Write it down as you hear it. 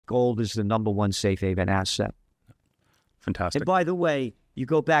gold is the #1 safe haven asset. Fantastic. And by the way, you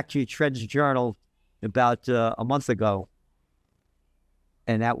go back to your Trends Journal about a month ago,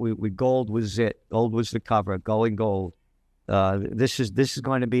 and that gold was it. Gold was the cover. Going gold. This is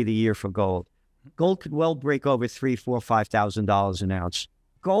going to be the year for gold. Gold could well break over $3,000, $4,000, $5,000 an ounce.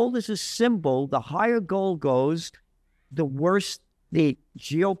 Gold is a symbol. The higher gold goes, the worse the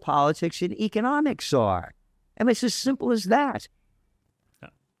geopolitics and economics are. I mean, it's as simple as that. Yeah,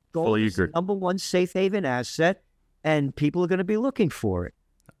 gold is the #1 safe haven asset, and people are going to be looking for it.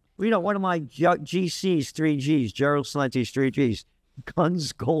 You know, one of my GC's 3Gs, Gerald Celente's 3Gs,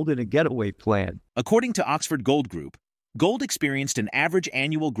 guns, gold, and a getaway plan. According to Oxford Gold Group, gold experienced an average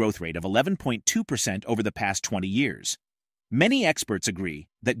annual growth rate of 11.2% over the past 20 years. Many experts agree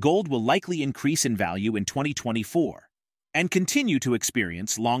that gold will likely increase in value in 2024 and continue to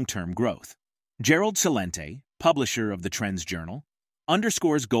experience long-term growth. Gerald Celente, publisher of the Trends Journal,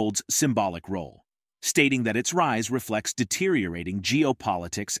 underscores gold's symbolic role, stating that its rise reflects deteriorating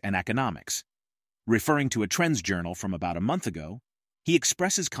geopolitics and economics. Referring to a Trends Journal from about a month ago, he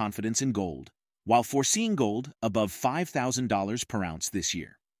expresses confidence in gold, while foreseeing gold above $5,000 per ounce this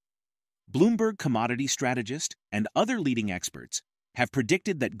year. Bloomberg Commodity strategist and other leading experts have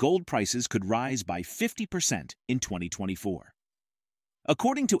predicted that gold prices could rise by 50% in 2024.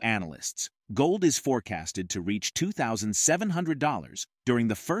 According to analysts, gold is forecasted to reach $2,700 during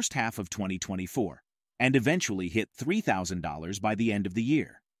the first half of 2024 and eventually hit $3,000 by the end of the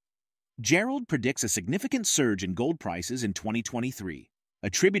year. Gerald predicts a significant surge in gold prices in 2023,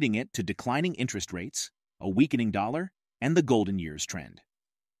 attributing it to declining interest rates, a weakening dollar, and the golden years trend.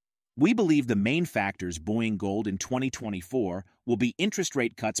 We believe the main factors buoying gold in 2024 will be interest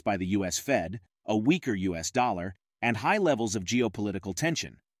rate cuts by the U.S. Fed, a weaker U.S. dollar, and high levels of geopolitical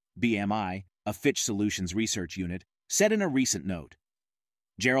tension, BMI, a Fitch Solutions research unit, said in a recent note.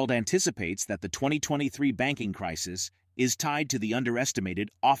 Gerald anticipates that the 2023 banking crisis is tied to the underestimated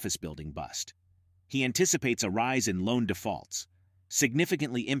office building bust. He anticipates a rise in loan defaults,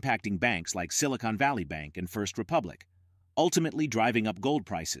 significantly impacting banks like Silicon Valley Bank and First Republic, ultimately driving up gold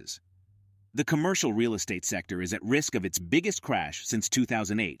prices. The commercial real estate sector is at risk of its biggest crash since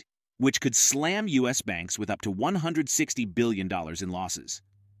 2008, which could slam U.S. banks with up to $160 billion in losses.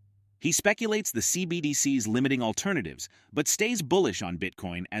 He speculates the CBDC's limiting alternatives, but stays bullish on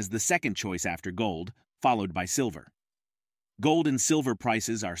Bitcoin as the second choice after gold, followed by silver. Gold and silver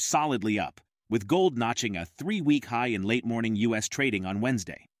prices are solidly up, with gold notching a 3-week high in late-morning U.S. trading on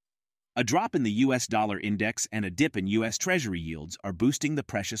Wednesday. A drop in the U.S. dollar index and a dip in U.S. Treasury yields are boosting the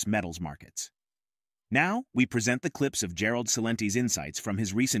precious metals markets. Now, we present the clips of Gerald Celente's insights from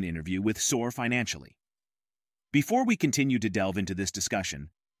his recent interview with SOAR Financially. Before we continue to delve into this discussion,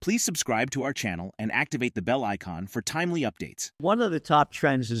 please subscribe to our channel and activate the bell icon for timely updates. One of the top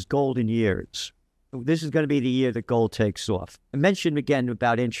trends is golden years. This is going to be the year that gold takes off. I mentioned again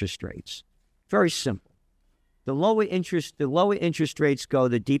about interest rates. Very simple. The lower interest rates go,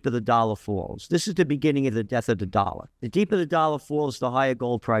 the deeper the dollar falls. This is the beginning of the death of the dollar. The deeper the dollar falls, the higher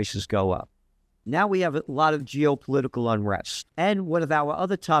gold prices go up. Now we have a lot of geopolitical unrest. And one of our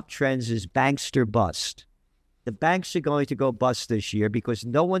other top trends is bankster bust. The banks are going to go bust this year because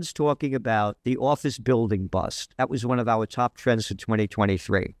no one's talking about the office building bust. That was one of our top trends for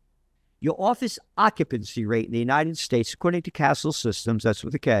 2023. Your office occupancy rate in the United States, according to Castle Systems, that's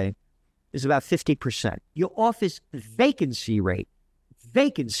with a K, is about 50%. Your office vacancy rate,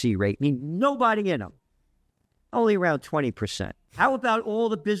 meaning nobody in them, only around 20%. How about all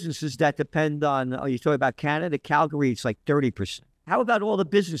the businesses that depend on, you talking about Canada, Calgary, it's like 30%. How about all the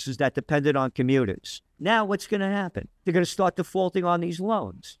businesses that depended on commuters? Now what's going to happen? They're going to start defaulting on these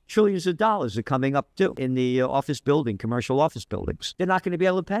loans. Trillions of dollars are coming up too in the commercial office buildings. They're not going to be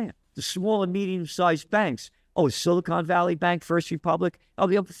able to pay them. The small and medium-sized banks, Silicon Valley Bank, First Republic,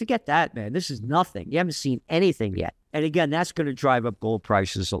 forget that, man. This is nothing. You haven't seen anything yet. And again, that's going to drive up gold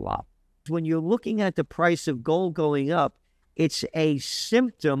prices a lot. When you're looking at the price of gold going up, it's a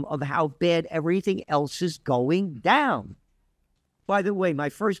symptom of how bad everything else is going down. By the way, my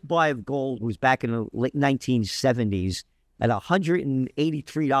first buy of gold was back in the late 1970s at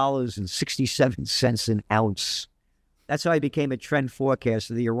 $183.67 an ounce. That's how I became a trend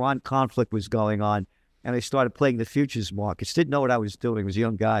forecaster. The Iran conflict was going on, and I started playing the futures markets. Didn't know what I was doing. I was a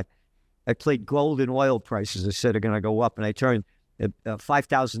young guy. I played gold and oil prices. I said they're going to go up, and I turned a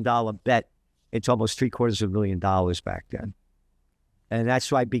 $5,000 bet into almost $750,000 back then. And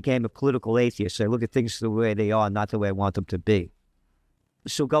that's why I became a political atheist. I look at things the way they are, not the way I want them to be.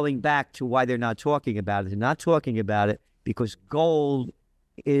 So going back to why they're not talking about it, they're not talking about it because gold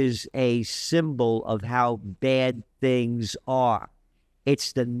is a symbol of how bad things are.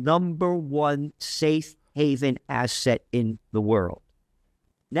 It's the number one safe haven asset in the world.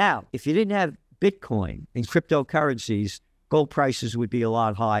 Now, if you didn't have Bitcoin and cryptocurrencies, gold prices would be a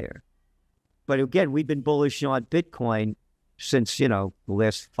lot higher. But again, we've been bullish on Bitcoin since, the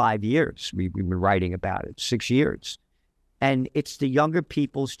last 5 years. We've been writing about it, 6 years. And it's the younger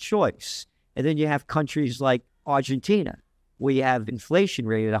people's choice. And then you have countries like Argentina, where you have inflation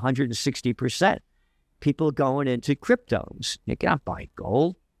rate at 160%. People are going into cryptos. They're not buying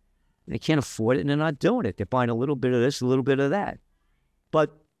gold. They can't afford it, and they're not doing it. They're buying a little bit of this, a little bit of that.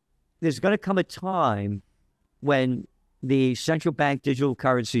 But there's going to come a time when the central bank digital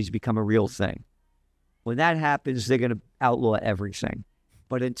currencies become a real thing. When that happens, they're going to outlaw everything.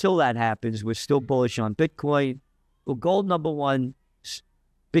 But until that happens, we're still bullish on Bitcoin. Well, gold number one,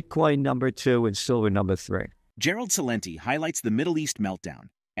 Bitcoin number two, and silver number three. Gerald Celente highlights the Middle East meltdown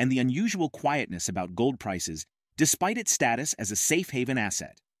and the unusual quietness about gold prices despite its status as a safe haven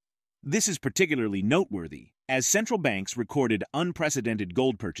asset. This is particularly noteworthy as central banks recorded unprecedented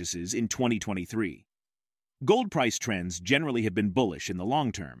gold purchases in 2023. Gold price trends generally have been bullish in the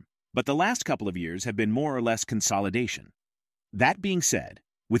long term, but the last couple of years have been more or less consolidation. That being said,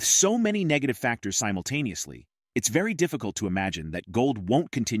 with so many negative factors simultaneously, it's very difficult to imagine that gold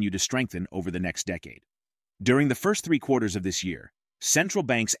won't continue to strengthen over the next decade. During the first 3 quarters of this year, central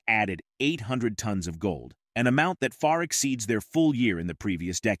banks added 800 tons of gold, an amount that far exceeds their full year in the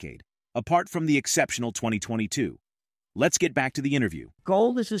previous decade, apart from the exceptional 2022. Let's get back to the interview.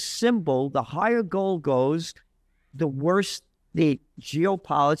 Gold is a symbol. The higher gold goes, the worse the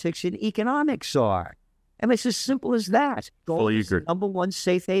geopolitics and economics are. I mean, it's as simple as that. Gold is the number one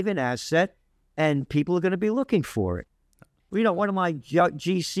safe haven asset, and people are going to be looking for it. One of my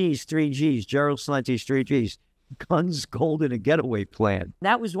GCs, 3Gs, GeraldCelente's 3Gs, guns, gold, and a getaway plan.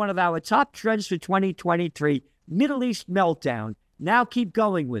 That was one of our top trends for 2023, Middle East meltdown. Now keep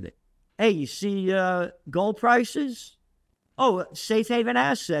going with it. Hey, you see gold prices? Oh, safe haven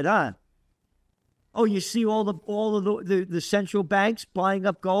asset, huh? Oh, you see all of the central banks buying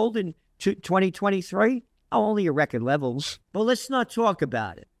up gold in 2023? Oh, only at record levels. But let's not talk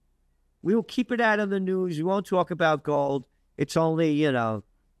about it. We will keep it out of the news. We won't talk about gold. It's only, the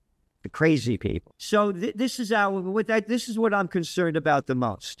crazy people. So this is what I'm concerned about the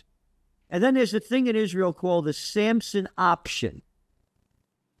most. And then there's a thing in Israel called the Samson option.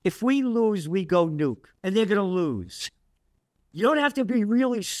 If we lose, we go nuke, and they're going to lose. You don't have to be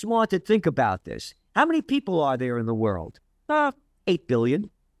really smart to think about this. How many people are there in the world? 8 billion.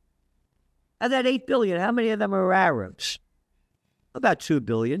 Of that 8 billion, how many of them are Arabs? About 2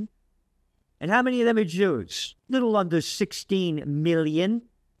 billion. And how many of them are Jews? Little under 16 million.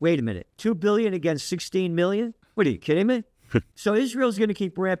 Wait a minute. 2 billion against 16 million? What are you kidding me? So Israel's going to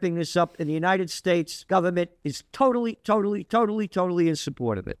keep ramping this up, and the United States government is totally in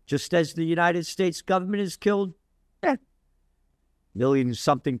support of it. Just as the United States government has killed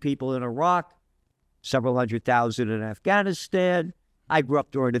million-something people in Iraq, several 100,000 in Afghanistan. I grew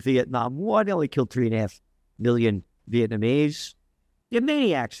up during the Vietnam War. They only killed 3.5 million Vietnamese. They're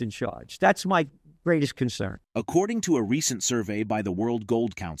maniacs in charge. That's my greatest concern. According to a recent survey by the World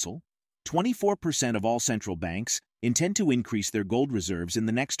Gold Council, 24% of all central banks intend to increase their gold reserves in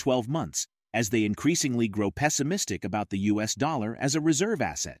the next 12 months as they increasingly grow pessimistic about the U.S. dollar as a reserve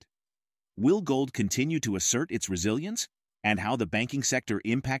asset. Will gold continue to assert its resilience, and how the banking sector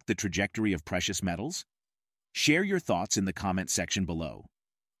impact the trajectory of precious metals? Share your thoughts in the comment section below.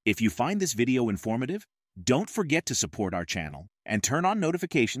 If you find this video informative, don't forget to support our channel and turn on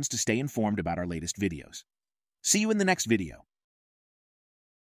notifications to stay informed about our latest videos. See you in the next video.